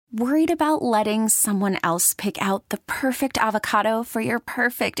Worried about letting someone else pick out the perfect avocado for your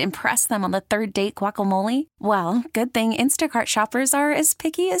perfect impress them on the third date guacamole? Well, good thing Instacart shoppers are as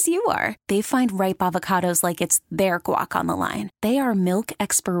picky as you are. They find ripe avocados like it's their guac on the line. They are milk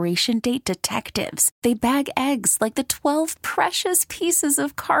expiration date detectives. They bag eggs like the 12 precious pieces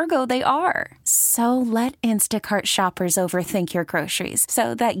of cargo they are. So let Instacart shoppers overthink your groceries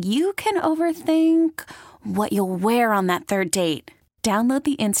so that you can overthink what you'll wear on that third date. Download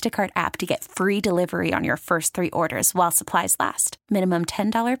the Instacart app to get free delivery on your first 3 orders while supplies last. Minimum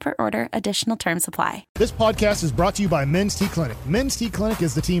 $10 per order. Additional terms apply. This podcast is brought to you by Men's T Clinic. Men's T Clinic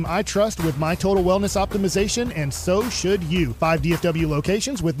is the team I trust with my total wellness optimization, and so should you. 5 DFW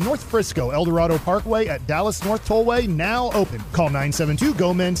locations with North Frisco, El Dorado Parkway at Dallas North Tollway now open. Call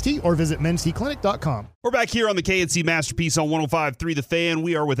 972-GO-MEN'S-T or visit mensteclinic.com. We're back here on the K&C Masterpiece on 105.3 The Fan.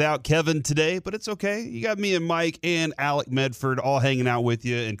 We are without Kevin today, but it's okay. You got me and Mike and Alec Medford all hanging out with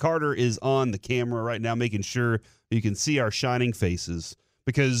you, and Carter is on the camera right now making sure you can see our shining faces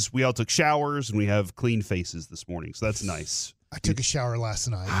because we all took showers and we have clean faces this morning, so that's nice. I took a shower last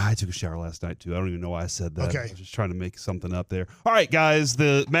night. I took a shower last night, too. I don't even know why I said that. Okay. I was just trying to make something up there. All right, guys,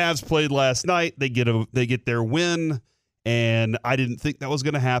 the Mavs played last night. They get their win. And I didn't think that was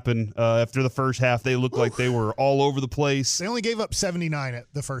going to happen. After the first half, they looked like they were all over the place. They only gave up 79 at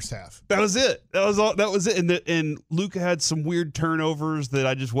the first half. That was it. That was all. That was it. And Luka had some weird turnovers that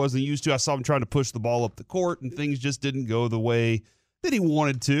I just wasn't used to. I saw him trying to push the ball up the court, and things just didn't go the way that he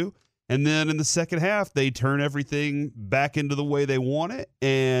wanted to. And then in the second half, they turn everything back into the way they want it,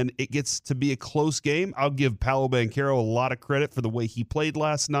 and it gets to be a close game. I'll give Paolo Banchero a lot of credit for the way he played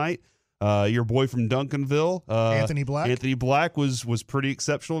last night. Your boy from Duncanville, Anthony Black was pretty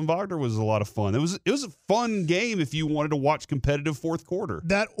exceptional, and Wagner was a lot of fun. It was a fun game if you wanted to watch competitive fourth quarter.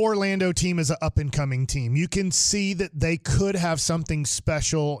 That Orlando team is an up-and-coming team. You can see that they could have something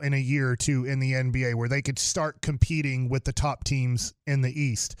special in a year or two in the NBA where they could start competing with the top teams in the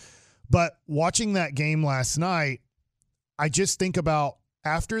East. But watching that game last night, I just think about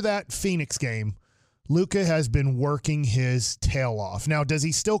after that Phoenix game, Luka has been working his tail off. Now, does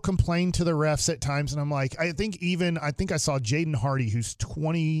he still complain to the refs at times? And I'm like, I think I saw Jaden Hardy, who's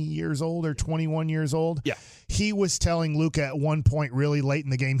 20 years old or 21 years old. Yeah. He was telling Luka at one point really late in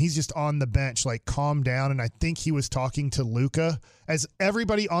the game, he's just on the bench, like, calm down. And I think he was talking to Luka as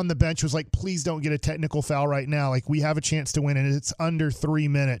everybody on the bench was like, please don't get a technical foul right now. Like, we have a chance to win, and it's under 3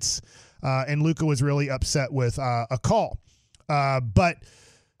 minutes. And Luka was really upset with a call. But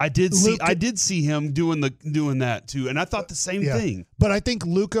I did see him doing that too, and I thought the same thing. But I think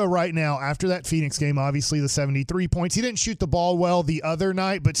Luka right now, after that Phoenix game, obviously the 73 points, he didn't shoot the ball well the other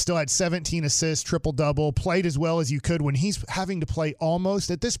night, but still had 17 assists, triple-double, played as well as you could when he's having to play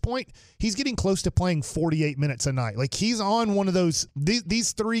almost. At this point, he's getting close to playing 48 minutes a night. Like, he's on one of those,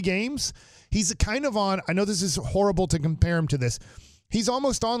 these 3 games, he's kind of on, I know this is horrible to compare him to this, he's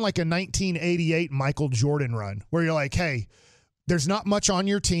almost on like a 1988 Michael Jordan run, where you're like, hey, there's not much on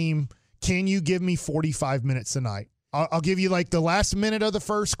your team. Can you give me 45 minutes a night? I'll give you like the last minute of the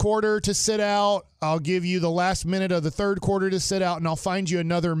first quarter to sit out. I'll give you the last minute of the third quarter to sit out, and I'll find you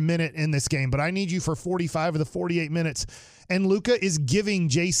another minute in this game. But I need you for 45 of the 48 minutes. And Luka is giving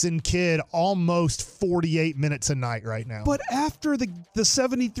Jason Kidd almost 48 minutes a night right now. But after the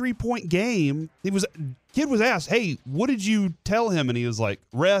 73-point game, Kidd was asked, hey, what did you tell him? And he was like,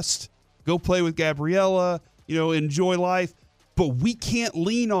 rest, go play with Gabriella, enjoy life. But we can't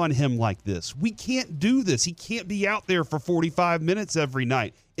lean on him like this. We can't do this. He can't be out there for 45 minutes every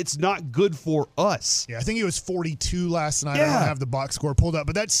night. It's not good for us. Yeah, I think it was 42 last night. Yeah. I don't have the box score pulled up,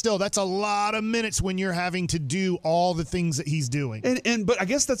 but that's a lot of minutes when you're having to do all the things that he's doing. But I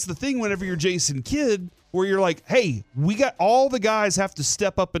guess that's the thing whenever you're Jason Kidd, where you're like, hey, we got all the guys have to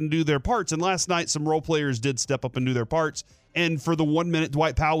step up and do their parts. And last night, some role players did step up and do their parts. And for the 1 minute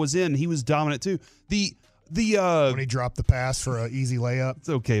Dwight Powell was in, he was dominant too. When he dropped the pass for an easy layup. It's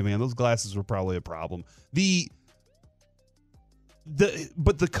okay, man. Those glasses were probably a problem.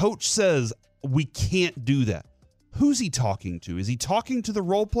 But the coach says we can't do that. Who's he talking to? Is he talking to the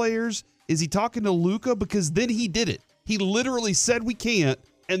role players? Is he talking to Luka? Because then he did it. He literally said we can't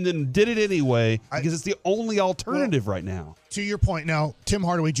and then did it anyway because it's the only alternative right now. To your point, now, Tim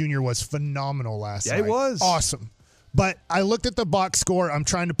Hardaway Jr. was phenomenal last night. Yeah, he was. Awesome. But I looked at the box score. I'm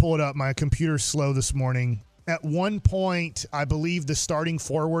trying to pull it up. My computer's slow this morning. At one point, I believe the starting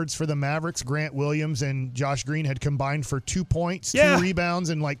forwards for the Mavericks, Grant Williams and Josh Green, had combined for 2 points, 2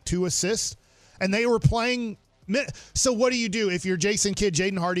 rebounds, and like 2 assists. And they were playing. So what do you do if you're Jason Kidd?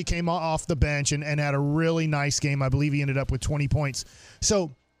 Jaden Hardy came off the bench and had a really nice game. I believe he ended up with 20 points.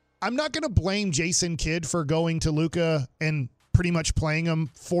 So I'm not going to blame Jason Kidd for going to Luka and pretty much playing him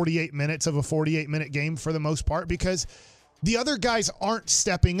 48 minutes of a 48-minute game for the most part because the other guys aren't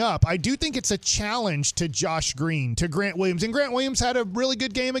stepping up. I do think it's a challenge to Josh Green, to Grant Williams. And Grant Williams had a really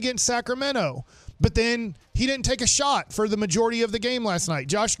good game against Sacramento, but then he didn't take a shot for the majority of the game last night.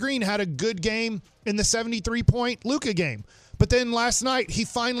 Josh Green had a good game in the 73-point Luka game. But then last night, he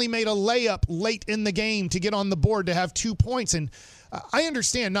finally made a layup late in the game to get on the board to have 2 points. And I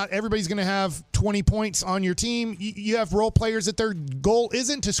understand not everybody's going to have 20 points on your team. You have role players that their goal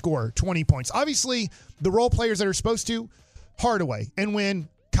isn't to score 20 points. Obviously, the role players that are supposed to, Hardaway. And when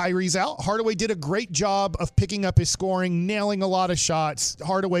Kyrie's out, Hardaway did a great job of picking up his scoring, nailing a lot of shots.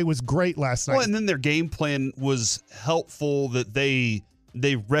 Hardaway was great last night. Well, and then their game plan was helpful that they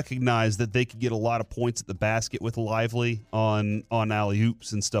recognized that they could get a lot of points at the basket with Lively on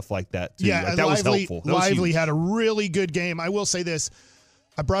alley-oops and stuff like that, too. Yeah, like, that was helpful. Lively had a really good game. I will say this.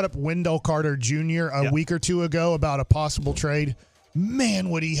 I brought up Wendell Carter Jr. a week or two ago about a possible trade. Man,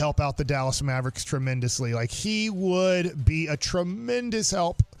 would he help out the Dallas Mavericks tremendously. Like, he would be a tremendous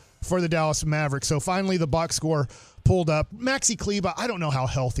help for the Dallas Mavericks. So, finally, the box score pulled up. Maxi Kleba, I don't know how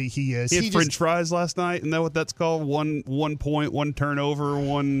healthy he is. He had French fries last night. Isn't that what that's called? One point, one turnover,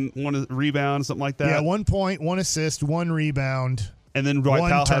 one rebound, something like that? Yeah, 1 point, 1 assist, 1 rebound. And then Dwight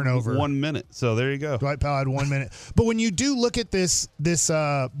Powell turnover. had 1 minute. So there you go. Dwight Powell had 1 minute. But when you do look at this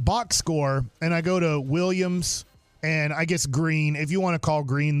box score, and I go to Williams and I guess Green, if you want to call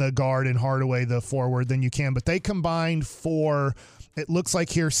Green the guard and Hardaway the forward, then you can. But they combined for, it looks like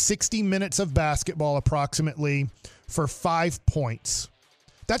here, 60 minutes of basketball approximately for 5 points.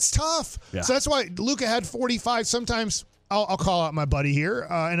 That's tough. Yeah. So that's why Luka had 45. Sometimes I'll call out my buddy here,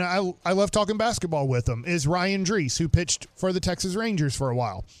 and I love talking basketball with him, is Ryan Drees, who pitched for the Texas Rangers for a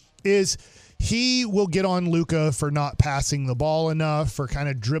while. He will get on Luka for not passing the ball enough, for kind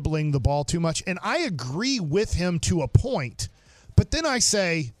of dribbling the ball too much. And I agree with him to a point. But then I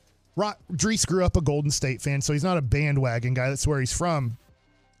say, Drees grew up a Golden State fan, so he's not a bandwagon guy. That's where he's from.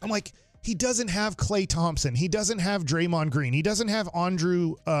 I'm like, he doesn't have Klay Thompson. He doesn't have Draymond Green. He doesn't have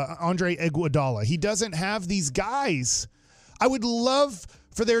Andre Iguodala. He doesn't have these guys. I would love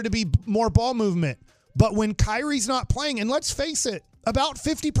for there to be more ball movement. But when Kyrie's not playing, and let's face it, about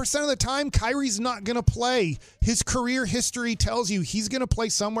 50% of the time, Kyrie's not going to play. His career history tells you he's going to play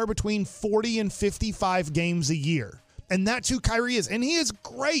somewhere between 40 and 55 games a year. And that's who Kyrie is. And he is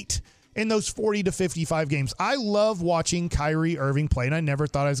great in those 40 to 55 games. I love watching Kyrie Irving play, and I never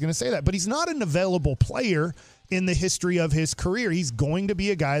thought I was going to say that. But he's not an available player in the history of his career. He's going to be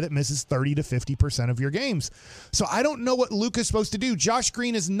a guy that misses 30 to 50% of your games. So I don't know what Luka's supposed to do. Josh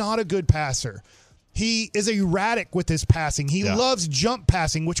Green is not a good passer. He is erratic with his passing. He loves jump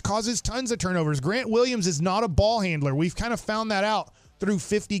passing, which causes tons of turnovers. Grant Williams is not a ball handler. We've kind of found that out through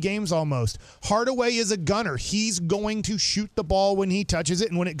 50 games almost. Hardaway is a gunner. He's going to shoot the ball when he touches it,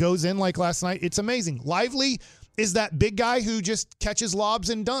 and when it goes in like last night, it's amazing. Lively is that big guy who just catches lobs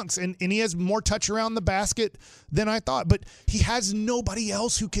and dunks, and he has more touch around the basket than I thought. But he has nobody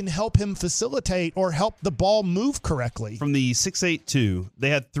else who can help him facilitate or help the ball move correctly. From the 6'8" they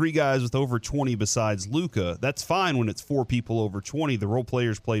had 3 guys with over 20 besides Luka. That's fine when it's 4 people over 20. The role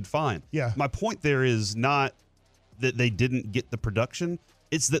players played fine. Yeah. My point there is not that they didn't get the production.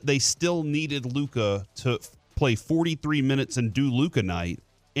 It's that they still needed Luka to play 43 minutes and do Luka night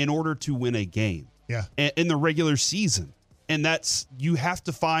in order to win a game. Yeah. In the regular season. And that's, you have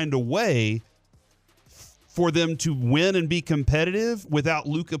to find a way for them to win and be competitive without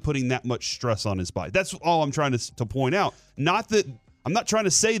Luka putting that much stress on his body. That's all I'm trying to point out. Not that I'm not trying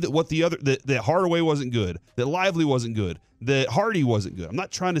to say that that Hardaway wasn't good, that Lively wasn't good, that Hardy wasn't good. I'm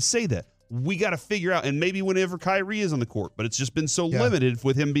not trying to say that. We got to figure out, and maybe whenever Kyrie is on the court, but it's just been so limited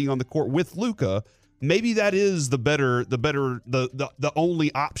with him being on the court with Luka. Maybe that is the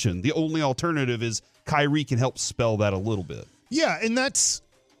only option. The only alternative is Kyrie can help spell that a little bit. Yeah, and that's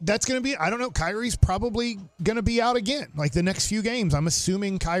going to be, I don't know, Kyrie's probably going to be out again. Like the next few games, I'm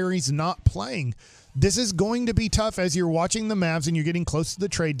assuming Kyrie's not playing. This is going to be tough as you're watching the Mavs and you're getting close to the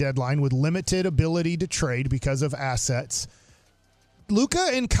trade deadline with limited ability to trade because of assets. Luka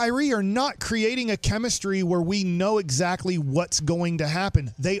and Kyrie are not creating a chemistry where we know exactly what's going to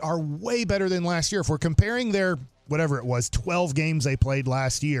happen. They are way better than last year. If we're comparing their, whatever it was, 12 games they played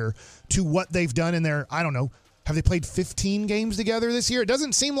last year to what they've done in their, I don't know, have they played 15 games together this year? It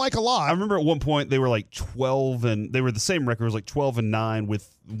doesn't seem like a lot. I remember at one point they were like 12 and they were the same record. It was like 12-9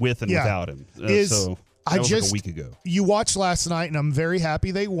 with and without him. That was like a week ago. You watched last night, and I'm very happy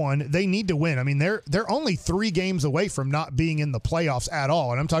they won. They need to win. I mean, they're only 3 games away from not being in the playoffs at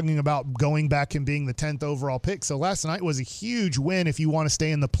all, and I'm talking about going back and being the 10th overall pick. So last night was a huge win if you want to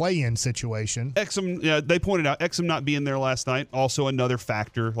stay in the play-in situation. Exum, they pointed out Exum not being there last night, also another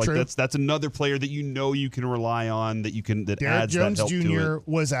factor. Like True. that's another player that you can rely on that Derrick adds Jones that help Jr. to it.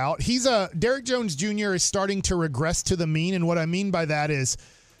 was out. Derrick Jones Jr. is starting to regress to the mean, and what I mean by that is,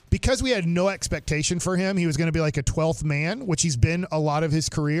 because we had no expectation for him, he was going to be like a 12th man, which he's been a lot of his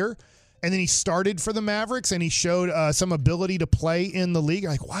career. And then he started for the Mavericks, and he showed some ability to play in the league.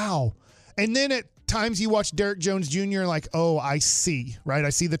 Like, wow. And then at times you watch Derrick Jones Jr. and like, oh, I see, right? I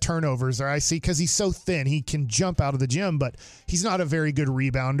see the turnovers, or I see, because he's so thin, he can jump out of the gym, but he's not a very good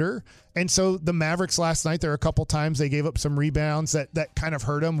rebounder. And so the Mavericks last night, there were a couple times they gave up some rebounds that kind of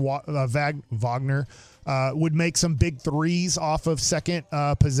hurt him. Wagner would make some big threes off of second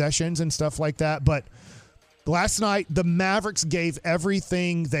possessions and stuff like that. But last night, the Mavericks gave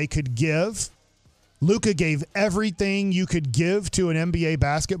everything they could give. Luka gave everything you could give to an NBA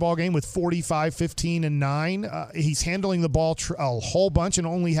basketball game with 45, 15, and 9. He's handling the ball a whole bunch and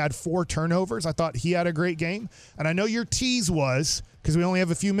only had 4 turnovers. I thought he had a great game. And I know your tease was, because we only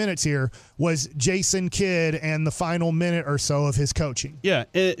have a few minutes here, was Jason Kidd and the final minute or so of his coaching. Yeah,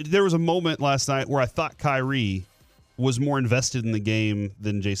 there was a moment last night where I thought Kyrie was more invested in the game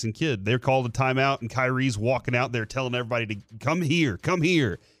than Jason Kidd. They called a timeout, and Kyrie's walking out there telling everybody to come here.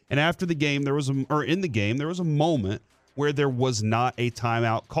 And after the game, in the game, there was a moment where there was not a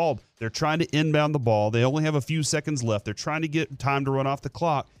timeout called. They're trying to inbound the ball. They only have a few seconds left. They're trying to get time to run off the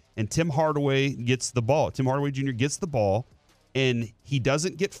clock, and Tim Hardaway gets the ball. Tim Hardaway Jr. gets the ball, and he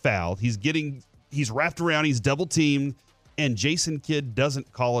doesn't get fouled. He's wrapped around. He's double teamed, and Jason Kidd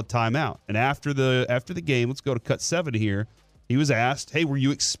doesn't call a timeout. And after the game, let's go to cut 7 here. He was asked, "Hey, were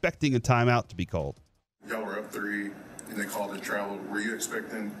you expecting a timeout to be called?" Y'all were up 3, and they called it travel. Were you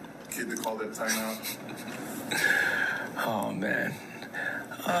expecting Kidd to call that timeout? Oh man,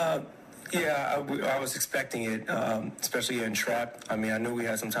 yeah, I was expecting it, especially in trap. I mean, I knew we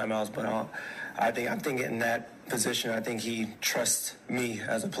had some timeouts, but I think in that position, I think he trusts me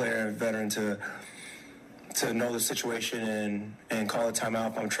as a player and veteran to know the situation and call a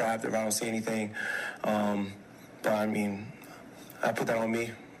timeout if I'm trapped, if I don't see anything. But I mean, I put that on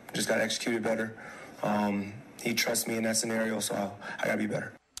me. Just got to execute it better. He trusts me in that scenario, so I got to be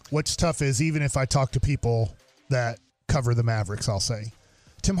better. What's tough is, even if I talk to people that cover the Mavericks, I'll say,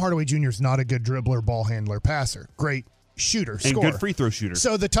 Tim Hardaway Jr. is not a good dribbler, ball handler, passer. Great shooter, and scorer. good free throw shooter.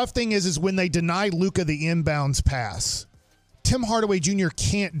 So the tough thing is when they deny Luka the inbounds pass, Tim Hardaway Jr.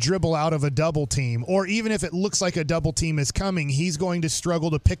 can't dribble out of a double team, or even if it looks like a double team is coming, he's going to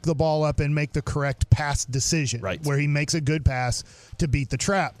struggle to pick the ball up and make the correct pass decision, right, where he makes a good pass to beat the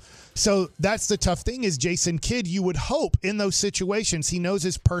trap. So that's the tough thing is Jason Kidd, you would hope in those situations he knows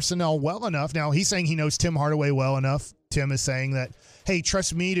his personnel well enough. Now, he's saying he knows Tim Hardaway well enough. Tim is saying that, hey,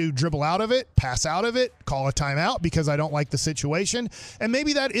 trust me to dribble out of it, pass out of it, call a timeout because I don't like the situation. And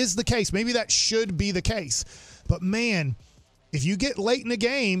maybe that is the case. Maybe that should be the case. But, man, if you get late in a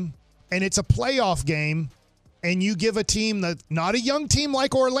game and it's a playoff game and you give a team that, not a young team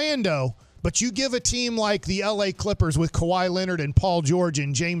like Orlando, but you give a team like the LA Clippers with Kawhi Leonard and Paul George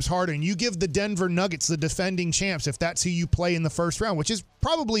and James Harden, you give the Denver Nuggets, the defending champs, if that's who you play in the first round, which is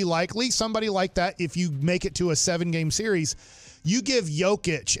probably likely, somebody like that if you make it to a 7-game series, you give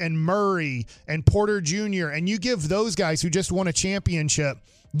Jokic and Murray and Porter Jr., and you give those guys who just won a championship,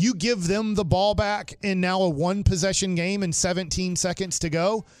 you give them the ball back in now a 1-possession game and 17 seconds to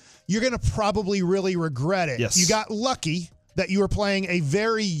go, you're going to probably really regret it. Yes. You got lucky that you were playing a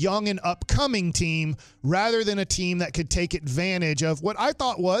very young and upcoming team rather than a team that could take advantage of what I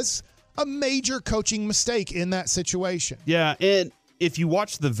thought was a major coaching mistake in that situation. Yeah, and if you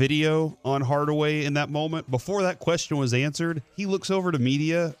watch the video on Hardaway in that moment, before that question was answered, he looks over to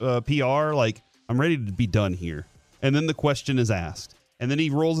media, PR, like, I'm ready to be done here. And then the question is asked. And then he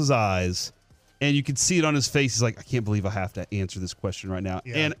rolls his eyes, and you can see it on his face. He's like, I can't believe I have to answer this question right now.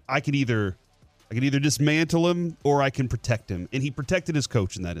 Yeah. And I could either dismantle him or I can protect him. And he protected his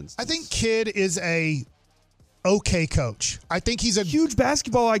coach in that instance. I think Kidd is a okay coach. I think he's a huge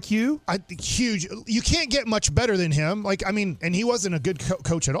basketball IQ. Huge. You can't get much better than him. And he wasn't a good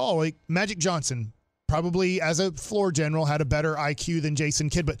coach at all. Like Magic Johnson, probably as a floor general, had a better IQ than Jason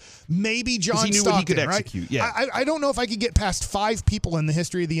Kidd, but maybe John he knew Stockton, what he could right? execute. Yeah. I don't know if I could get past 5 people in the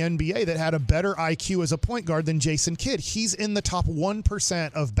history of the NBA that had a better IQ as a point guard than Jason Kidd. He's in the top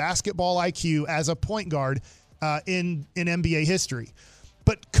 1% of basketball IQ as a point guard in NBA history.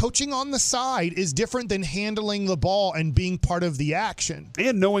 But coaching on the side is different than handling the ball and being part of the action.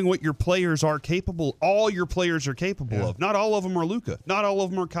 And knowing what your players are capable, all your players are capable of. Not all of them are Luka. Not all of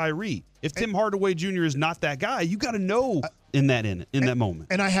them are Kyrie. If Tim Hardaway Jr. is not that guy, you got to know in that moment.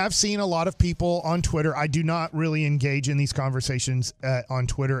 And I have seen a lot of people on Twitter. I do not really engage in these conversations on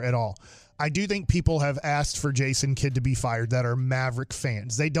Twitter at all. I do think people have asked for Jason Kidd to be fired that are Maverick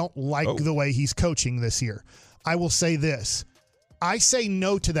fans. They don't like the way he's coaching this year. I will say this. I say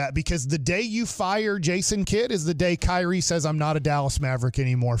no to that because the day you fire Jason Kidd is the day Kyrie says, I'm not a Dallas Maverick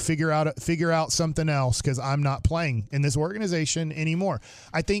anymore. Figure out something else because I'm not playing in this organization anymore.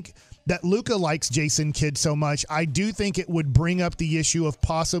 I think that Luka likes Jason Kidd so much. I do think it would bring up the issue of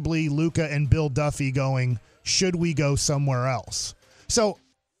possibly Luka and Bill Duffy going, should we go somewhere else? So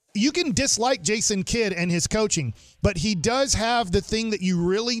you can dislike Jason Kidd and his coaching, but he does have the thing that you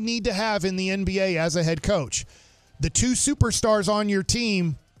really need to have in the NBA as a head coach. The two superstars on your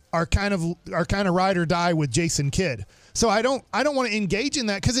team are kind of ride or die with Jason Kidd. So I don't want to engage in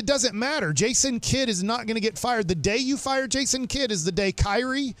that because it doesn't matter. Jason Kidd is not going to get fired. The day you fire Jason Kidd is the day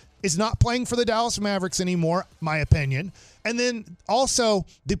Kyrie is not playing for the Dallas Mavericks anymore, my opinion. And then also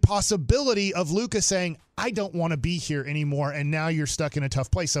the possibility of Luka saying, I don't want to be here anymore, and now you're stuck in a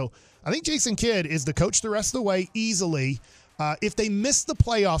tough place. So I think Jason Kidd is the coach the rest of the way easily. If they miss the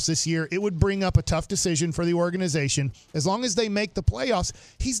playoffs this year, it would bring up a tough decision for the organization. As long as they make the playoffs,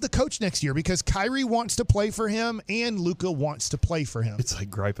 he's the coach next year because Kyrie wants to play for him and Luka wants to play for him. It's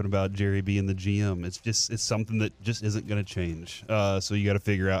like griping about Jerry being the GM. It's something that just isn't going to change. So you got to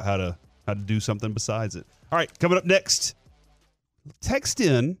figure out how to do something besides it. All right, coming up next, text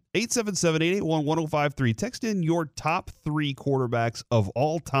in 877-881-1053. Text in your top 3 quarterbacks of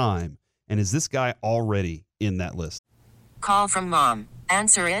all time. And is this guy already in that list? Call from mom.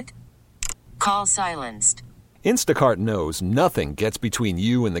 Answer it. Call silenced. Instacart knows nothing gets between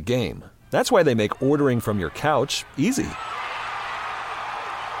you and the game. That's why they make ordering from your couch easy.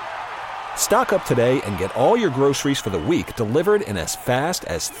 Stock up today and get all your groceries for the week delivered in as fast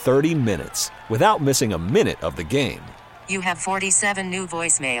as 30 minutes without missing a minute of the game. You have 47 new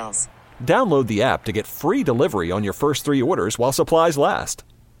voicemails. Download the app to get free delivery on your first 3 orders while supplies last.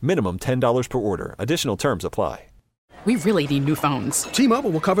 Minimum $10 per order. Additional terms apply. We really need new phones. T-Mobile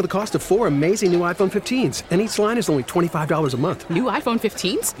will cover the cost of 4 amazing new iPhone 15s, and each line is only $25 a month. New iPhone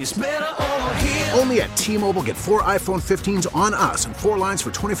 15s? It's better over here. Only at T-Mobile, get 4 iPhone 15s on us and 4 lines for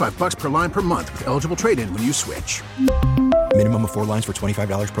 $25 per line per month with eligible trade-in when you switch. Minimum of 4 lines for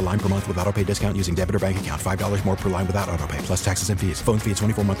 $25 per line per month with autopay discount using debit or bank account. $5 more per line without autopay, plus taxes and fees. Phone fee at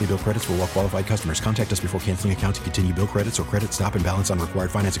 24 monthly bill credits for well-qualified customers. Contact us before canceling account to continue bill credits or credit stop and balance on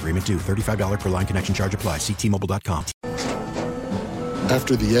required finance agreement due. $35 per line connection charge applies. See T-Mobile.com.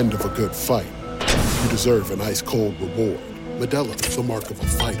 After the end of a good fight, you deserve an ice-cold reward. Modelo is the mark of a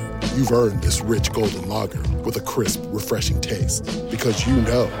fighter. You've earned this rich golden lager with a crisp, refreshing taste. Because you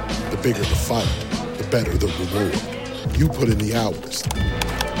know, the bigger the fight, the better the reward. You put in the hours,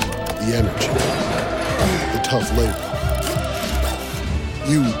 the energy, the tough labor.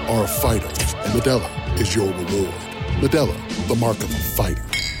 You are a fighter, and Modelo is your reward. Modelo, the mark of a fighter.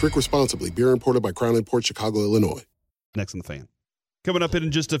 Drink responsibly. Beer imported by Crown Imports, Chicago, Illinois. Next on the Fan. Coming up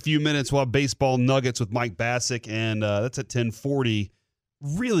in just a few minutes, we'll have Baseball Nuggets with Mike Bassick, and that's at 10:40.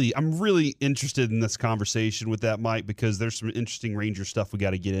 I'm really interested in this conversation with that, Mike, because there's some interesting Ranger stuff we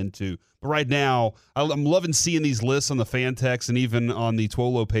got to get into. But right now, I'm loving seeing these lists on the Fan Text and even on the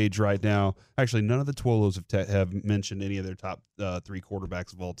Twolo page right now. Actually, none of the Twolos have mentioned any of their top 3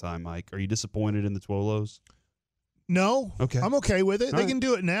 quarterbacks of all time, Mike. Are you disappointed in the Twolos? No. Okay. I'm okay with it. They can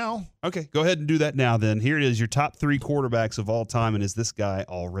do it now. Okay, go ahead and do that now then. Here it is, your top 3 quarterbacks of all time, and is this guy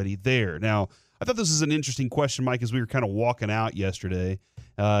already there? Now, I thought this was an interesting question, Mike, as we were kind of walking out yesterday,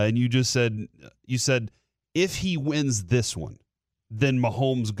 and you said if he wins this one, then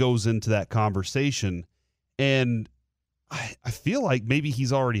Mahomes goes into that conversation, and I feel like maybe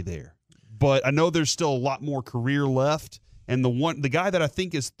he's already there. But I know there's still a lot more career left, and the guy that I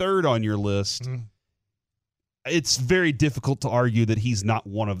think is third on your list – it's very difficult to argue that he's not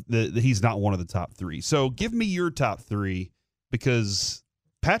one of the top 3. So give me your top 3 because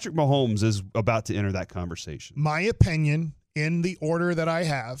Patrick Mahomes is about to enter that conversation. My opinion, in the order that I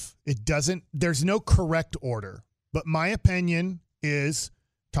have, there's no correct order, but my opinion is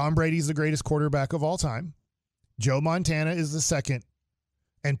Tom Brady's the greatest quarterback of all time. Joe Montana is the second,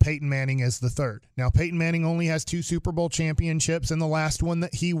 and Peyton Manning is the third. Now, Peyton Manning only has 2 Super Bowl championships, and the last one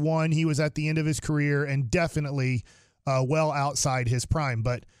that he won, he was at the end of his career and definitely well outside his prime.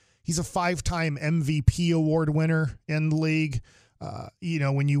 But he's a 5-time MVP award winner in the league.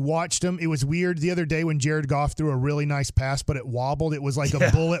 When you watched him, it was weird. The other day when Jared Goff threw a really nice pass, but it wobbled. It was like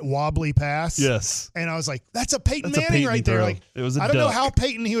a bullet wobbly pass. Yes. And I was like, that's a Peyton Manning right there. Like, it was I don't know how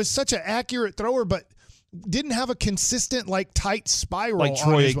Peyton, he was such an accurate thrower, but didn't have a consistent, tight spiral. Like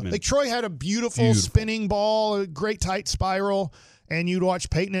Troy on his, Aikman. Like Troy had a beautiful spinning ball, a great tight spiral. And you'd watch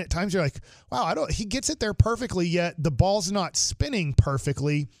Peyton, and at times you're like, wow, he gets it there perfectly, yet the ball's not spinning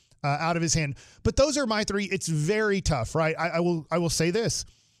perfectly out of his hand. But those are my three. It's very tough, right? I will say this.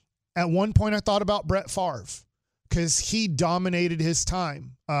 At one point, I thought about Brett Favre because he dominated his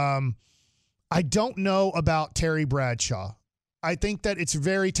time. I don't know about Terry Bradshaw. I think that it's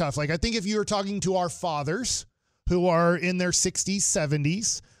very tough. I think if you were talking to our fathers who are in their 60s,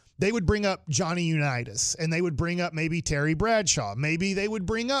 70s, they would bring up Johnny Unitas, and they would bring up maybe Terry Bradshaw. Maybe they would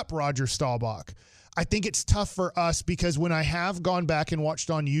bring up Roger Staubach. I think it's tough for us because when I have gone back and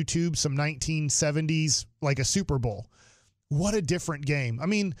watched on YouTube some 1970s, like a Super Bowl, what a different game. I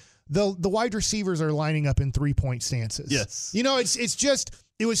mean, the wide receivers are lining up in 3-point stances. Yes. It's just,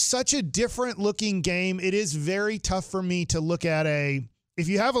 it was such a different looking game. It is very tough for me to look at if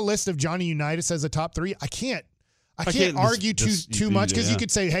you have a list of Johnny Unitas as a top three, I can't argue too much because you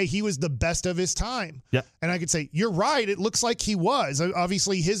could say, hey, he was the best of his time. Yeah. And I could say, you're right. It looks like he was.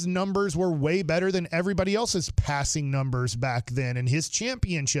 Obviously, his numbers were way better than everybody else's passing numbers back then, and his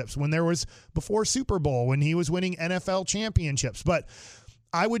championships before Super Bowl, when he was winning NFL championships. But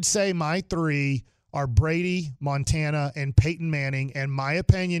I would say my three are Brady, Montana, and Peyton Manning. And my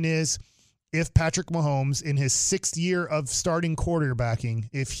opinion is, if Patrick Mahomes, in his 6th year of starting quarterbacking,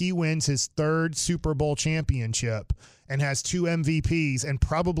 if he wins his 3rd Super Bowl championship and has 2 MVPs and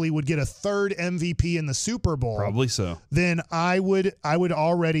probably would get a 3rd MVP in the Super Bowl, probably so, then I would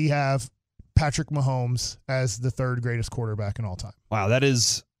already have Patrick Mahomes as the 3rd greatest quarterback in all time. Wow, that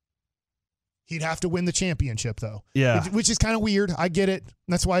is... He'd have to win the championship, though. Yeah. Which is kind of weird. I get it.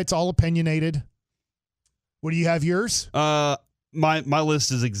 That's why it's all opinionated. What do you have yours? My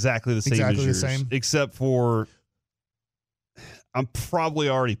list is exactly the same as yours, except for I'm probably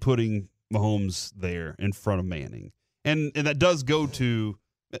already putting Mahomes there in front of Manning. And that does go to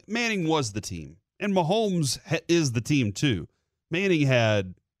Manning was the team, and Mahomes is the team too. Manning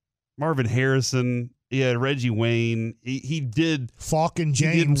had Marvin Harrison, he had Reggie Wayne, he did Falk and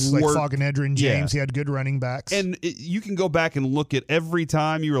James, like Falk and Edrin James. He had good running backs. And you can go back and look at every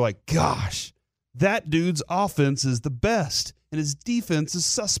time you were like, gosh, that dude's offense is the best and his defense is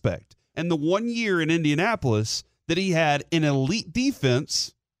suspect. And the one year in Indianapolis that he had an elite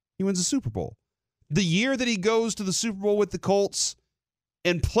defense, he wins a Super Bowl. The year that he goes to the Super Bowl with the Colts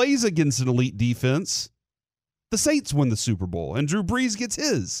and plays against an elite defense, the Saints win the Super Bowl, and Drew Brees gets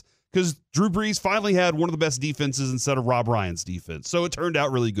his because Drew Brees finally had one of the best defenses instead of Rob Ryan's defense. So it turned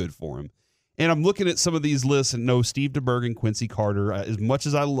out really good for him. And I'm looking at some of these lists and no, Steve DeBerg and Quincy Carter. As much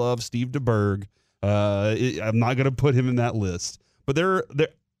as I love Steve DeBerg, I'm not going to put him in that list. But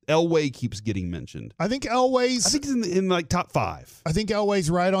Elway keeps getting mentioned. I think Elway's... I think he's in like top 5. I think Elway's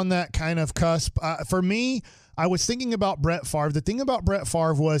right on that kind of cusp. For me, I was thinking about Brett Favre. The thing about Brett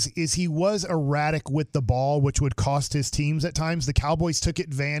Favre is he was erratic with the ball, which would cost his teams at times. The Cowboys took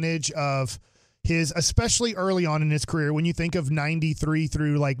advantage of his, especially early on in his career. When you think of 93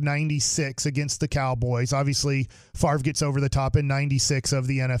 through like 96 against the Cowboys, obviously Favre gets over the top in 96 of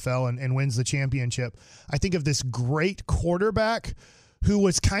the NFL and wins the championship. I think of this great quarterback who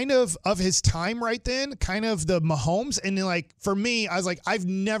was kind of his time right then, kind of the Mahomes. And like, for me, I was like, I've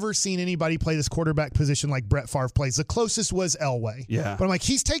never seen anybody play this quarterback position like Brett Favre plays. The closest was Elway. Yeah. But I'm like,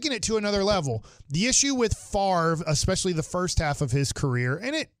 he's taking it to another level. The issue with Favre, especially the first half of his career,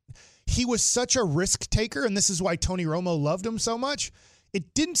 he was such a risk taker, and this is why Tony Romo loved him so much.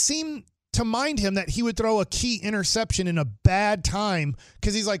 It didn't seem to mind him that he would throw a key interception in a bad time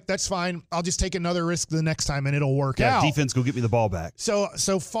because he's like, that's fine. I'll just take another risk the next time and it'll work out. Defense, go get me the ball back. So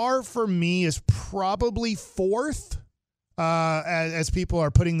Favre for me is probably 4th as people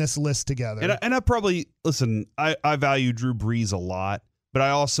are putting this list together. And I probably, listen, I value Drew Brees a lot, but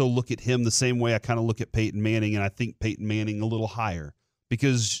I also look at him the same way I kind of look at Peyton Manning, and I think Peyton Manning a little higher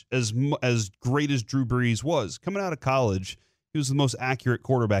because as great as Drew Brees was, coming out of college, he was the most accurate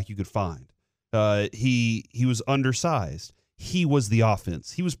quarterback you could find. He was undersized. He was the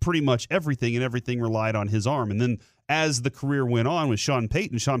offense. He was pretty much everything, and everything relied on his arm. And then as the career went on with Sean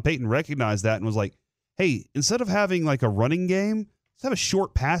Payton recognized that and was like, hey, instead of having like a running game, let's have a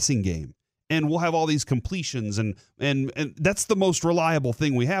short passing game. And we'll have all these completions, and that's the most reliable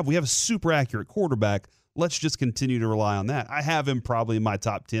thing we have. We have a super accurate quarterback. Let's just continue to rely on that. I have him probably in my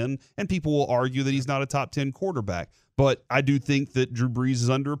top 10, and people will argue that he's not a top 10 quarterback. But I do think that Drew Brees is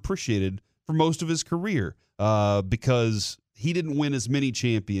underappreciated for most of his career because he didn't win as many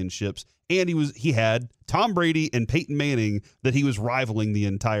championships, and he had Tom Brady and Peyton Manning that he was rivaling the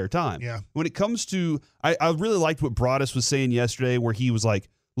entire time. Yeah. When it comes to, I really liked what Broadus was saying yesterday, where he was like,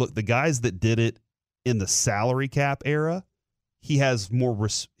 look, the guys that did it in the salary cap era, he has more.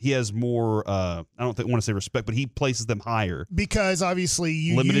 I don't want to say respect, but he places them higher because obviously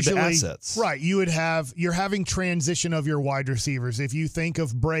you limited usually, to assets. Right? You're having transition of your wide receivers. If you think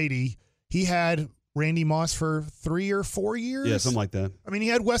of Brady, he had Randy Moss for 3 or 4 years. Yeah, something like that. I mean, he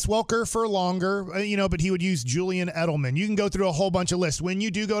had Wes Welker for longer, but he would use Julian Edelman. You can go through a whole bunch of lists. When you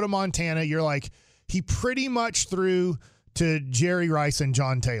do go to Montana, you're like, he pretty much threw to Jerry Rice and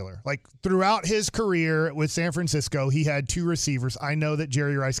John Taylor. Like throughout his career with San Francisco, he had 2 receivers. I know that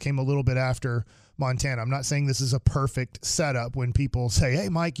Jerry Rice came a little bit after Montana. I'm not saying this is a perfect setup when people say, hey,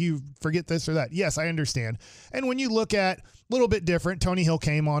 Mike, you forget this or that. Yes, I understand. And when you look at a little bit different, Tony Hill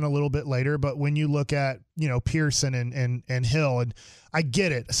came on a little bit later, but when you look at, Pearson and Hill, and I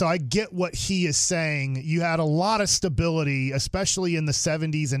get it. So I get what he is saying. You had a lot of stability, especially in the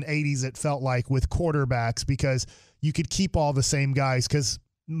 70s and 80s, it felt like, with quarterbacks, because you could keep all the same guys because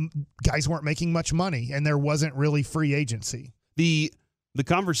guys weren't making much money and there wasn't really free agency. The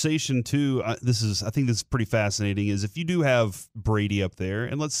conversation too, I think this is pretty fascinating, is if you do have Brady up there,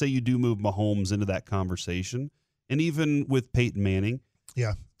 and let's say you do move Mahomes into that conversation, and even with Peyton Manning,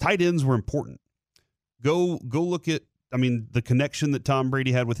 yeah, tight ends were important. Go look at, the connection that Tom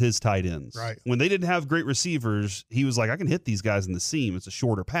Brady had with his tight ends. Right. When they didn't have great receivers, he was like, I can hit these guys in the seam. It's a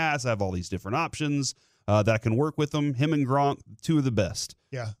shorter pass. I have all these different options that I can work with them. Him and Gronk, 2 of the best.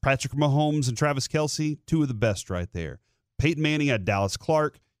 Yeah. Patrick Mahomes and Travis Kelce, 2 of the best right there. Peyton Manning had Dallas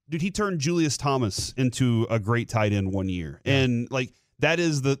Clark. Dude, he turned Julius Thomas into a great tight end 1 year. Yeah. And that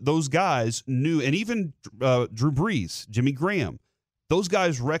is those guys knew, and even Drew Brees, Jimmy Graham, those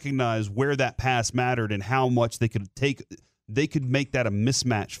guys recognized where that pass mattered and how much they could make that a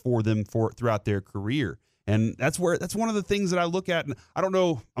mismatch for them throughout their career. And that's one of the things that I look at. And I don't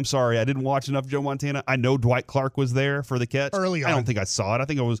know. I'm sorry, I didn't watch enough Joe Montana. I know Dwight Clark was there for the catch. Early on. I don't think I saw it. I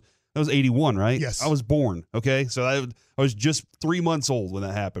think that was 81, right? Yes. I was born. Okay. So I was just 3 months old when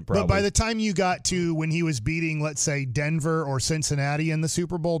that happened, probably. But by the time you got to when he was beating, let's say, Denver or Cincinnati in the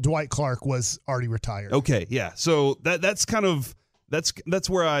Super Bowl, Dwight Clark was already retired. Okay. Yeah. So that's kind of, that's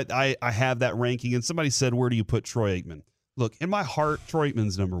where I have that ranking. And somebody said, where do you put Troy Aikman? Look, in my heart, Troy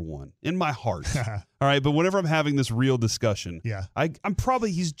Aikman's number 1. In my heart. All right, but whenever I'm having this real discussion, yeah,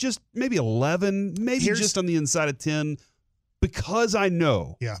 he's just maybe 11, just on the inside of 10, because I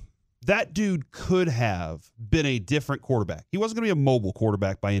know that dude could have been a different quarterback. He wasn't going to be a mobile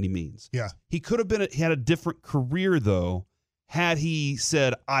quarterback by any means. Yeah. He could have been. He had a different career, though, had he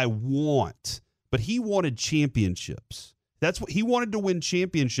said, but he wanted championships. That's what he wanted, to win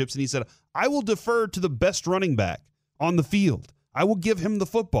championships, and he said, I will defer to the best running back on the field. I will give him the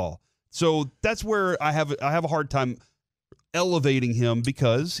football. So that's where I have a hard time elevating him,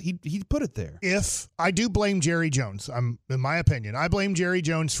 because he put it there. If I do blame Jerry Jones, in my opinion, I blame Jerry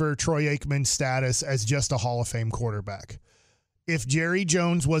Jones for Troy Aikman's status as just a Hall of Fame quarterback. If Jerry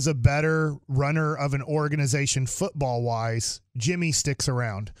Jones was a better runner of an organization football-wise, Jimmy sticks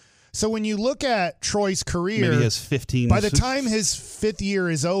around. So when you look at Troy's career, maybe he has 15. By the time his 5th year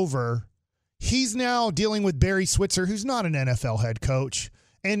is over, he's now dealing with Barry Switzer, who's not an NFL head coach.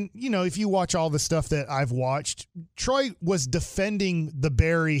 And, if you watch all the stuff that I've watched, Troy was defending the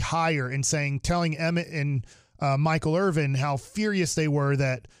Barry hire and telling Emmett and Michael Irvin how furious they were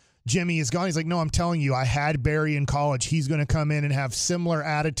that Jimmy is gone. He's like, no, I'm telling you, I had Barry in college. He's going to come in and have similar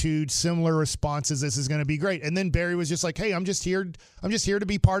attitudes, similar responses. This is going to be great. And then Barry was just like, hey, I'm just here to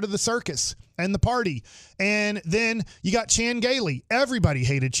be part of the circus and the party. And then you got Chan Gailey. Everybody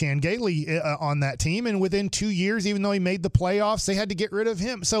hated Chan Gailey on that team. And within 2 years, even though he made the playoffs, they had to get rid of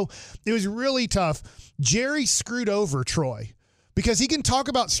him. So it was really tough. Jerry screwed over Troy, because he can talk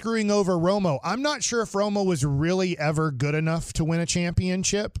about screwing over Romo. I'm not sure if Romo was really ever good enough to win a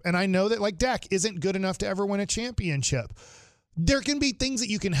championship. And I know that Dak isn't good enough to ever win a championship. There can be things that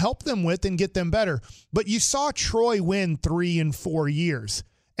you can help them with and get them better. But you saw Troy win 3 and 4 years.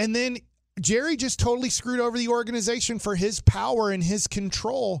 And then Jerry just totally screwed over the organization for his power and his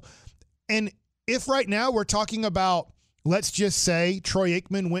control. And if right now we're talking about, let's just say Troy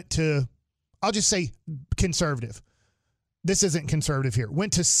Aikman went to, I'll just say conservative. This isn't conservative here.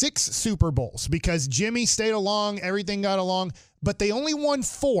 Went to 6 Super Bowls because Jimmy stayed along, everything got along, but they only won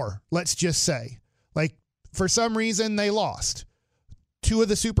 4, let's just say. For some reason, they lost 2 of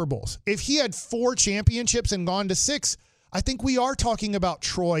the Super Bowls. If he had 4 championships and gone to 6, I think we are talking about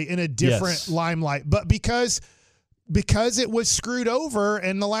Troy in a different limelight. But because because it was screwed over,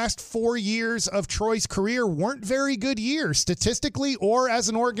 and the last 4 years of Troy's career weren't very good years statistically or as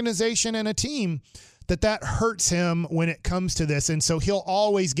an organization and a team, that hurts him when it comes to this. And so he'll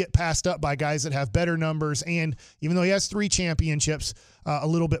always get passed up by guys that have better numbers. And even though he has 3 championships, a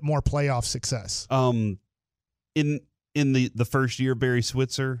little bit more playoff success. In the first year, Barry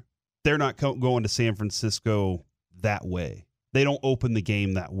Switzer, they're not going to San Francisco that way. They don't open the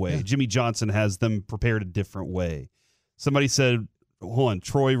game that way. Yeah. Jimmy Johnson has them prepared a different way. Somebody said, hold on,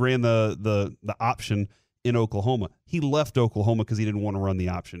 Troy ran the option in Oklahoma. He left Oklahoma because he didn't want to run the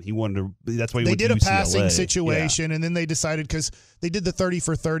option. He wanted to. That's why he went to UCLA. They did a passing situation, and then they decided, because they did the 30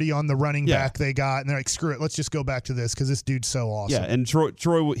 for 30 on the running back they got, and they're like, screw it, let's just go back to this because this dude's so awesome. Yeah, and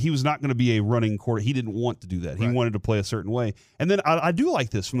Troy, he was not going to be a running quarterback. He didn't want to do that. He wanted to play a certain way. And then I do like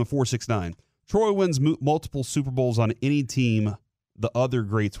this from the 469. Troy wins multiple Super Bowls on any team the other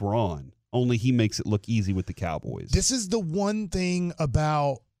greats were on. Only he makes it look easy with the Cowboys. This is the one thing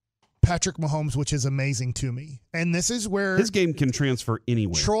about Patrick Mahomes, which is amazing to me. And this is where his game can transfer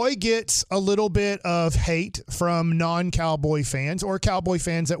anywhere. Troy gets a little bit of hate from non-Cowboy fans or Cowboy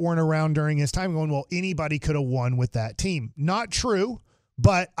fans that weren't around during his time going, well, anybody could have won with that team. Not true,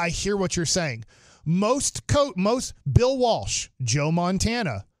 but I hear what you're saying. Most Bill Walsh, Joe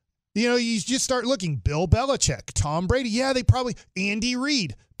Montana, you just start looking, Bill Belichick, Tom Brady. Yeah, they probably, Andy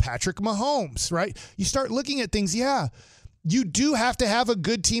Reid, Patrick Mahomes, right? You start looking at things. Yeah. You do have to have a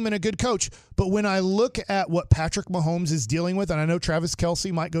good team and a good coach. But when I look at what Patrick Mahomes is dealing with, and I know Travis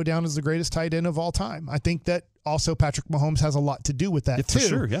Kelce might go down as the greatest tight end of all time, I think that also Patrick Mahomes has a lot to do with that too. For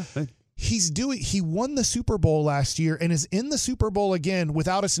sure, yeah. He won the Super Bowl last year and is in the Super Bowl again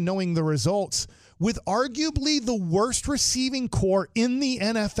without us knowing the results with arguably the worst receiving core in the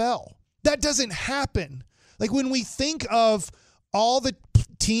NFL. That doesn't happen. Like when we think of all the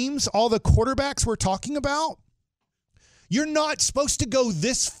teams, all the quarterbacks we're talking about, you're not supposed to go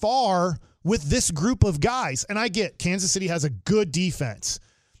this far with this group of guys. And I get Kansas City has a good defense.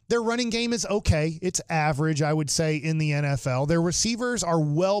 Their running game is okay. It's average, I would say, in the NFL. Their receivers are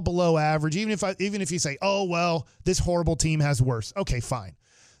well below average, even if you say, oh, well, this horrible team has worse. Okay, fine.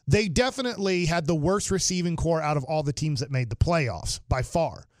 They definitely had the worst receiving core out of all the teams that made the playoffs by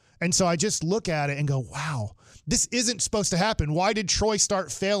far. And so I just look at it and go, wow, this isn't supposed to happen. Why did Troy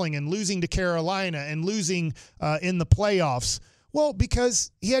start failing and losing to Carolina and losing in the playoffs? Well,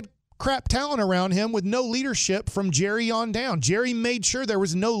 because he had crap talent around him with no leadership from Jerry on down. Jerry made sure there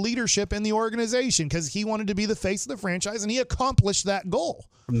was no leadership in the organization because he wanted to be the face of the franchise, and he accomplished that goal.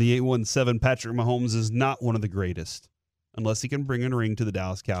 From the 817, Patrick Mahomes is not one of the greatest unless he can bring a ring to the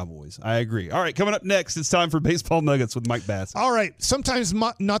Dallas Cowboys. I agree. All right, coming up next, it's time for Baseball Nuggets with Mike Bassett. All right, sometimes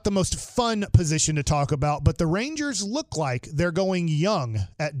not the most fun position to talk about, but the Rangers look like they're going young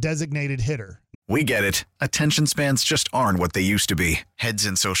at designated hitter. We get it. Attention spans just aren't what they used to be. Heads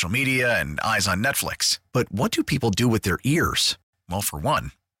in social media and eyes on Netflix. But what do people do with their ears? Well, for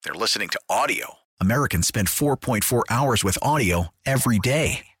one, they're listening to audio. Americans spend 4.4 hours with audio every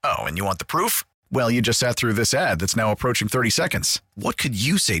day. Oh, and you want the proof? Well, you just sat through this ad that's now approaching 30 seconds. What could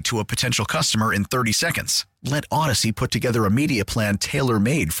you say to a potential customer in 30 seconds? Let Odyssey put together a media plan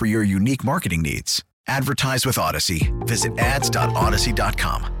tailor-made for your unique marketing needs. Advertise with Odyssey. Visit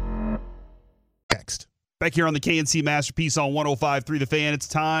ads.odyssey.com. Next. Back here on the K&C Masterpiece on 105.3 The Fan, it's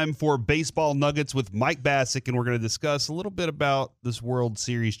time for Baseball Nuggets with Mike Bassett, and we're going to discuss a little bit about this World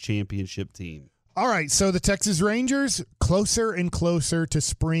Series championship team. All right, so the Texas Rangers closer and closer to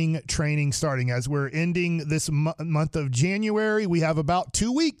spring training starting. As we're ending this month of January, we have about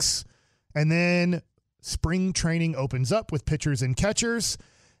 2 weeks, and then spring training opens up with pitchers and catchers,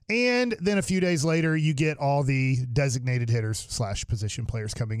 and then a few days later, you get all the designated hitters / position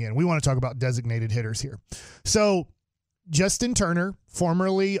players coming in. We want to talk about designated hitters here. So Justin Turner,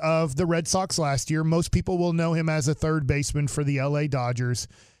 formerly of the Red Sox last year, most people will know him as a third baseman for the LA Dodgers.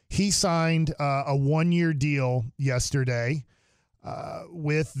 He signed a one-year deal yesterday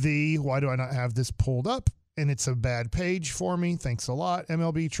with the, why do I not have this pulled up? And it's a bad page for me. Thanks a lot.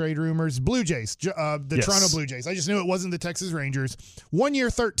 MLB trade rumors. Blue Jays, yes. Toronto Blue Jays. I just knew it wasn't the Texas Rangers. 1 year,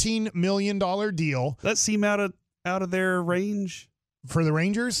 $13 million deal. That seem out of their range? For the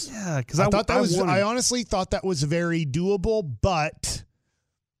Rangers? Yeah, because I honestly thought that was very doable, but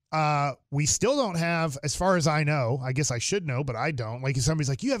we still don't have, as far as I know, I guess I should know, but I don't. Like if somebody's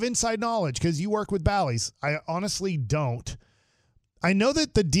like, you have inside knowledge because you work with Bally's. I honestly don't. I know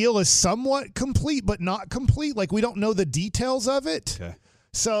that the deal is somewhat complete, but not complete. Like we don't know the details of it. Okay.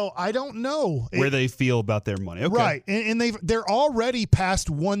 So I don't know where they feel about their money. Okay. Right. And they're already past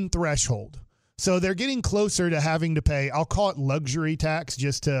one threshold. So they're getting closer to having to pay, I'll call it luxury tax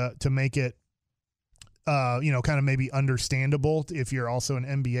just to make it kind of maybe understandable if you're also an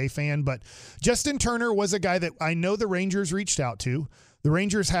NBA fan. But Justin Turner was a guy that I know the Rangers reached out to. The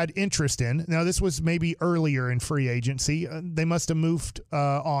Rangers had interest in. Now, this was maybe earlier in free agency. They must have moved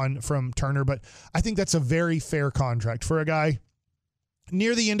on from Turner, but I think that's a very fair contract for a guy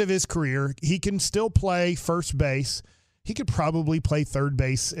near the end of his career. He can still play first base. He could probably play third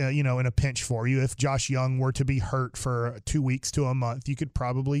base, in a pinch for you. If Josh Young were to be hurt for 2 weeks to a month, you could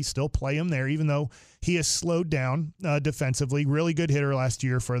probably still play him there, even though he has slowed down defensively. Really good hitter last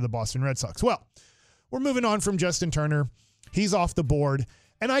year for the Boston Red Sox. Well, we're moving on from Justin Turner. He's off the board.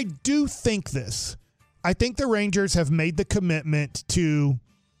 And I do think this. I think the Rangers have made the commitment to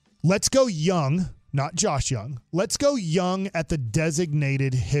let's go young, not Josh Young. Let's go young at the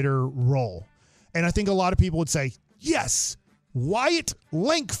designated hitter role. And I think a lot of people would say, yes, Wyatt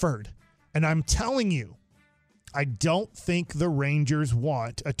Langford. And I'm telling you, I don't think the Rangers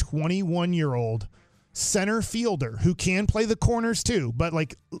want a 21-year-old center fielder who can play the corners too, but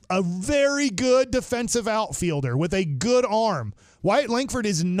like a very good defensive outfielder with a good arm. Wyatt Langford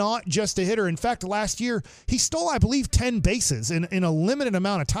is not just a hitter. In fact, last year, he stole, I believe, 10 bases in a limited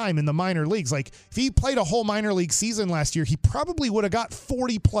amount of time in the minor leagues. Like, if he played a whole minor league season last year, he probably would have got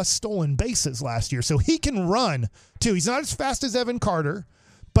 40-plus stolen bases last year. So he can run, too. He's not as fast as Evan Carter,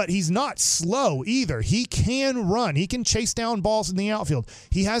 but he's not slow either. He can run. He can chase down balls in the outfield.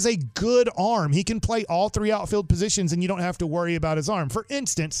 He has a good arm. He can play all three outfield positions, and you don't have to worry about his arm. For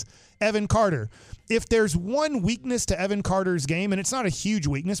instance, Evan Carter. If there's one weakness to Evan Carter's game, and it's not a huge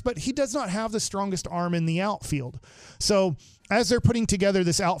weakness, but he does not have the strongest arm in the outfield. So as they're putting together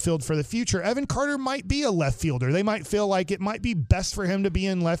this outfield for the future, Evan Carter might be a left fielder. They might feel like it might be best for him to be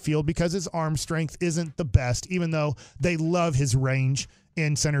in left field because his arm strength isn't the best, even though they love his range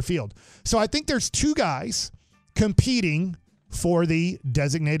in center field. So I think there's two guys competing for the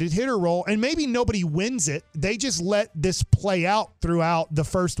designated hitter role, and maybe nobody wins it. They just let this play out throughout the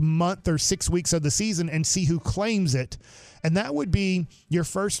first month or 6 weeks of the season and see who claims it. And that would be your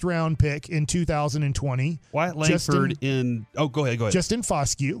first round pick in 2020. Wyatt Langford go ahead. Justin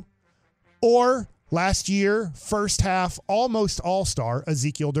Foscue. Or last year, first half, almost all-star,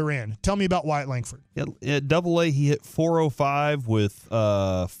 Ezekiel Duran. Tell me about Wyatt Langford. At Double-A, he hit .405 with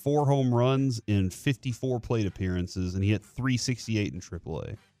 4 home runs in 54 plate appearances, and he hit .368 in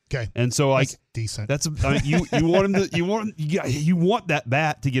Triple-A. Okay, and so that's decent. That's you want him to you want that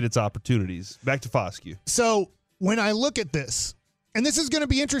bat to get its opportunities. Back to Foscue. So when I look at this, and this is going to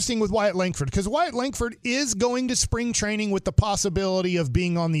be interesting with Wyatt Langford, because Wyatt Langford is going to spring training with the possibility of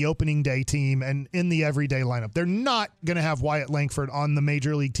being on the opening day team and in the everyday lineup. They're not going to have Wyatt Langford on the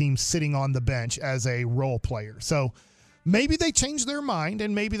major league team sitting on the bench as a role player. So maybe they change their mind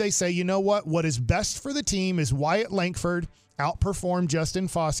and maybe they say, you know what is best for the team is Wyatt Langford outperform Justin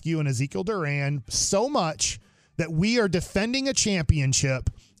Foscue and Ezekiel Duran so much that we are defending a championship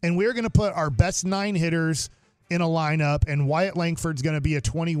and we're going to put our best 9 hitters in a lineup, and Wyatt Langford's going to be a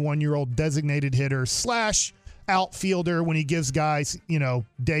 21-year-old designated hitter / outfielder when he gives guys,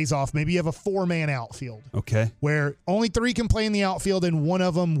 days off. Maybe you have a 4-man outfield. Okay. Where only 3 can play in the outfield and one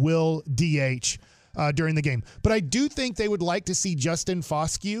of them will DH during the game. But I do think they would like to see Justin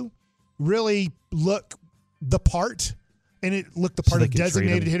Foscue really look the part, and it looked the part of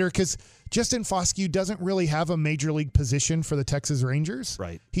designated hitter, because Justin Foscue doesn't really have a major league position for the Texas Rangers.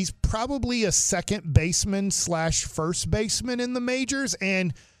 Right. He's probably a second baseman / first baseman in the majors,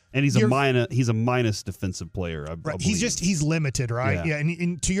 and he's a minus defensive player. I right. He's limited, right? Yeah.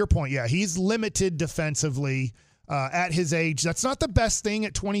 And to your point, he's limited defensively at his age. That's not the best thing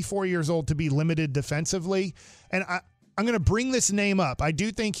at 24 years old to be limited defensively. And I'm going to bring this name up. I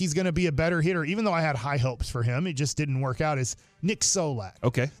do think he's going to be a better hitter, even though I had high hopes for him. It just didn't work out, is Nick Solak.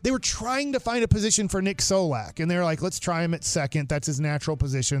 Okay. They were trying to find a position for Nick Solak, and they're like, let's try him at second. That's his natural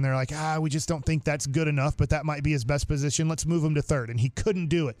position. They're like, we just don't think that's good enough, but that might be his best position. Let's move him to third, and he couldn't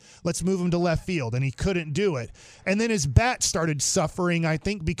do it. Let's move him to left field, and he couldn't do it. And then his bat started suffering, I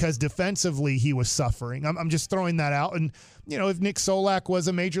think, because defensively he was suffering. I'm just throwing that out, and if Nick Solak was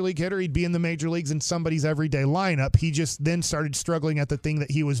a major league hitter, he'd be in the major leagues in somebody's everyday lineup. He just then started struggling at the thing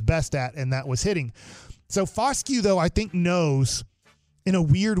that he was best at, and that was hitting. So Foscue, though, I think knows in a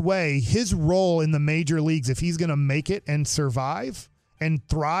weird way his role in the major leagues, if he's going to make it and survive and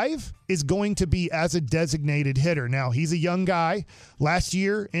thrive, is going to be as a designated hitter. Now, he's a young guy. Last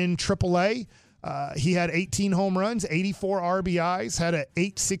year in AAA, he had 18 home runs, 84 RBIs, had a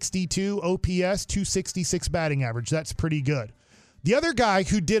 .862 OPS, .266 batting average. That's pretty good. The other guy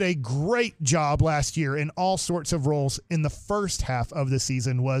who did a great job last year in all sorts of roles in the first half of the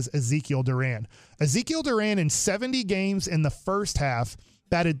season was Ezekiel Duran. Ezekiel Duran in 70 games in the first half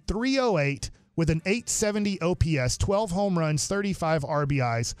batted .308 with an .870 OPS, 12 home runs, 35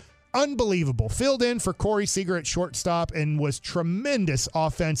 RBIs. Unbelievable. Filled in for Corey Seager at shortstop and was tremendous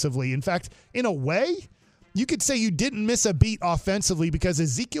offensively. In fact, in a way, you could say you didn't miss a beat offensively because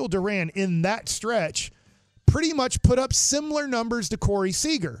Ezekiel Duran in that stretch pretty much put up similar numbers to Corey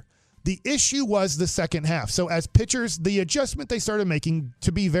Seager. The issue was the second half. So as pitchers, the adjustment they started making,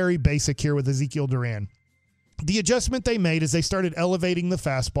 to be very basic here with Ezekiel Duran, the adjustment they made is they started elevating the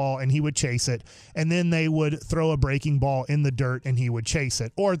fastball and he would chase it, and then they would throw a breaking ball in the dirt and he would chase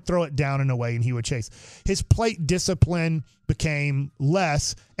it, or throw it down and away and he would chase. His plate discipline became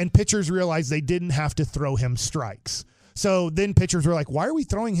less, and pitchers realized they didn't have to throw him strikes. So then pitchers were like, why are we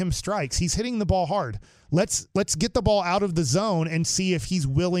throwing him strikes? He's hitting the ball hard. Let's get the ball out of the zone and see if he's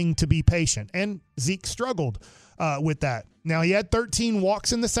willing to be patient. And Zeke struggled with that. Now, he had 13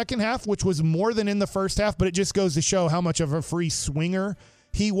 walks in the second half, which was more than in the first half, but it just goes to show how much of a free swinger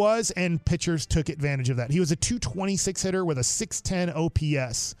he was, and pitchers took advantage of that. He was a .226 hitter with a .610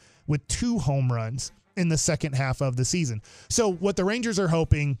 OPS with 2 home runs in the second half of the season. So what the Rangers are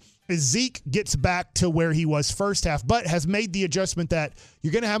hoping is Zeke gets back to where he was first half, but has made the adjustment that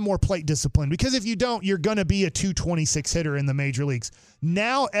you're going to have more plate discipline, because if you don't, you're going to be a .226 hitter in the major leagues.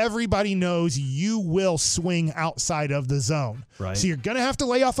 Now everybody knows you will swing outside of the zone. Right. So you're going to have to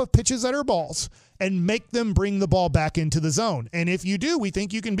lay off of pitches that are balls and make them bring the ball back into the zone. And if you do, we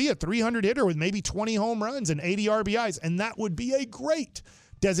think you can be a 300 hitter with maybe 20 home runs and 80 RBIs, and that would be a great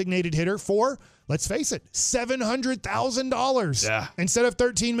designated hitter for, let's face it, $700,000. Yeah. Instead of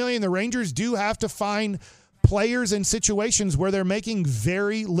 $13 million, the Rangers do have to find players in situations where they're making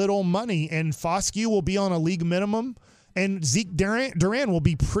very little money, and Foscue will be on a league minimum, and Zeke Duran will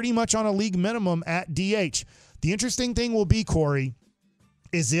be pretty much on a league minimum at DH. The interesting thing will be, Corey,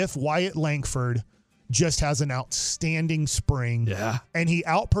 is if Wyatt Langford just has an outstanding spring, and he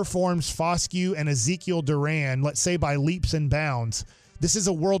outperforms Foscue and Ezekiel Duran, let's say by leaps and bounds. This is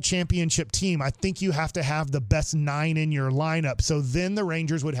a world championship team. I think you have to have the best 9 in your lineup. So then the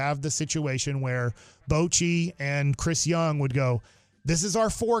Rangers would have the situation where Bochy and Chris Young would go, this is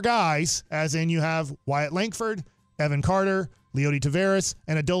our 4 guys, as in you have Wyatt Langford, Evan Carter, Leody Taveras,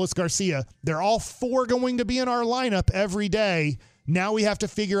 and Adolis Garcia. They're all 4 going to be in our lineup every day. Now we have to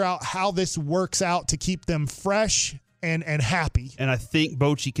figure out how this works out to keep them fresh and happy. And I think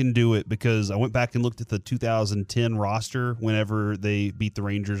Bochy can do it, because I went back and looked at the 2010 roster whenever they beat the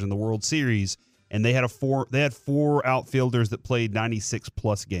Rangers in the World Series, and they had 4 outfielders that played 96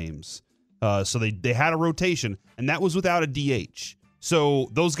 plus games. So they had a rotation, and that was without a DH.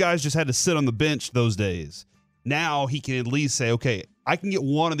 So those guys just had to sit on the bench those days. Now he can at least say, okay, I can get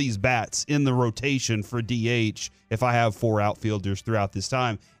one of these bats in the rotation for DH if I have 4 outfielders throughout this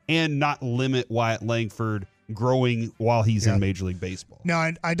time, and not limit Wyatt Langford growing while he's in Major League Baseball.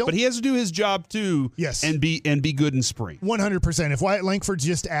 Now, I don't. But he has to do his job too. Yes. And be good in spring. 100%. If Wyatt Langford's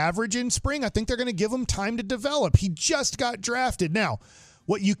just average in spring, I think they're going to give him time to develop. He just got drafted. Now,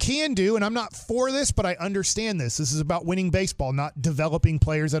 what you can do, and I'm not for this, but I understand this. This is about winning baseball, not developing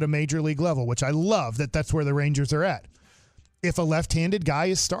players at a major league level, which I love that that's where the Rangers are at. If a left-handed guy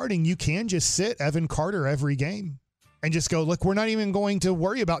is starting, you can just sit Evan Carter every game and just go, look, we're not even going to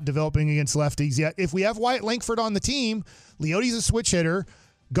worry about developing against lefties yet. If we have Wyatt Langford on the team, Leody's a switch hitter,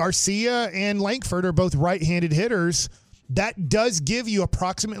 Garcia and Langford are both right-handed hitters, that does give you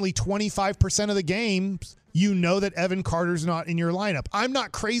approximately 25% of the games you know that Evan Carter's not in your lineup. I'm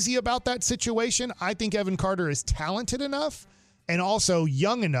not crazy about that situation. I think Evan Carter is talented enough and also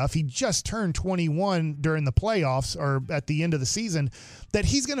young enough. He just turned 21 during the playoffs or at the end of the season, that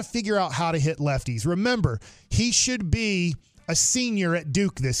he's going to figure out how to hit lefties. Remember, he should be a senior at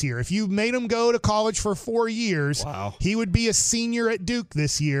Duke this year. If you made him go to college for 4 years, he would be a senior at Duke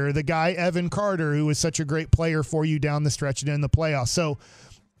this year, the guy Evan Carter, who was such a great player for you down the stretch and in the playoffs. So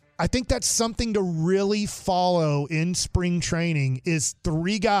I think that's something to really follow in spring training, is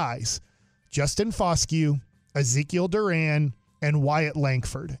 3 guys, Justin Foscue, Ezekiel Duran, and Wyatt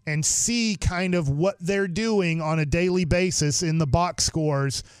Langford, and see kind of what they're doing on a daily basis in the box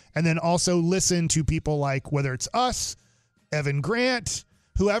scores, and then also listen to people like, whether it's us, Evan Grant,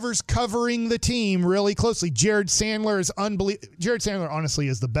 whoever's covering the team really closely. Jared Sandler is unbelievable. Jared Sandler, honestly,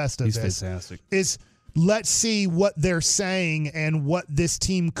 is the best of this. He's fantastic. Let's see what they're saying and what this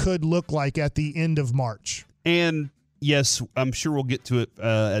team could look like at the end of March. And yes, I'm sure we'll get to it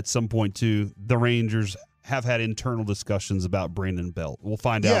at some point too. The Rangers have had internal discussions about Brandon Belt. We'll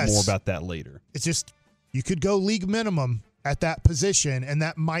find out more about that later. It's just, you could go league minimum at that position, and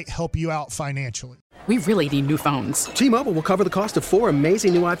that might help you out financially. We really need new phones. T-Mobile will cover the cost of 4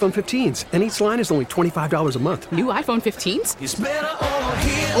 amazing new iPhone 15s, and each line is only $25 a month. New iPhone 15s? It's better over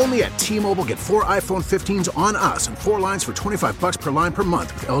here. Only at T-Mobile, get 4 iPhone 15s on us and 4 lines for $25 per line per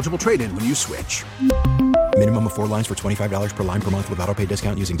month with eligible trade-in when you switch. Minimum of 4 lines for $25 per line per month with autopay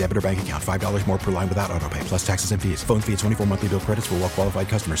discount using debit or bank account. $5 more per line without autopay, plus taxes and fees. Phone fee at 24 monthly bill credits for well-qualified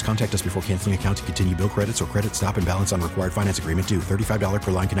customers. Contact us before canceling account to continue bill credits or credit stop and balance on required finance agreement due. $35 per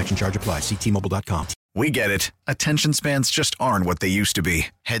line connection charge applies. See T-Mobile.com. We get it. Attention spans just aren't what they used to be.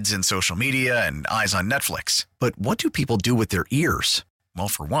 Heads in social media and eyes on Netflix. But what do people do with their ears? Well,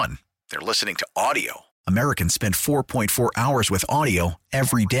 for one, they're listening to audio. Americans spend 4.4 hours with audio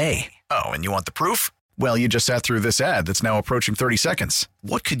every day. Oh, and you want the proof? Well, you just sat through this ad that's now approaching 30 seconds.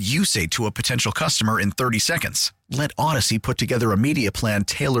 What could you say to a potential customer in 30 seconds? Let Odyssey put together a media plan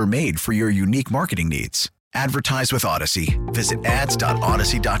tailor-made for your unique marketing needs. Advertise with Odyssey. Visit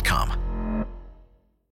ads.odyssey.com.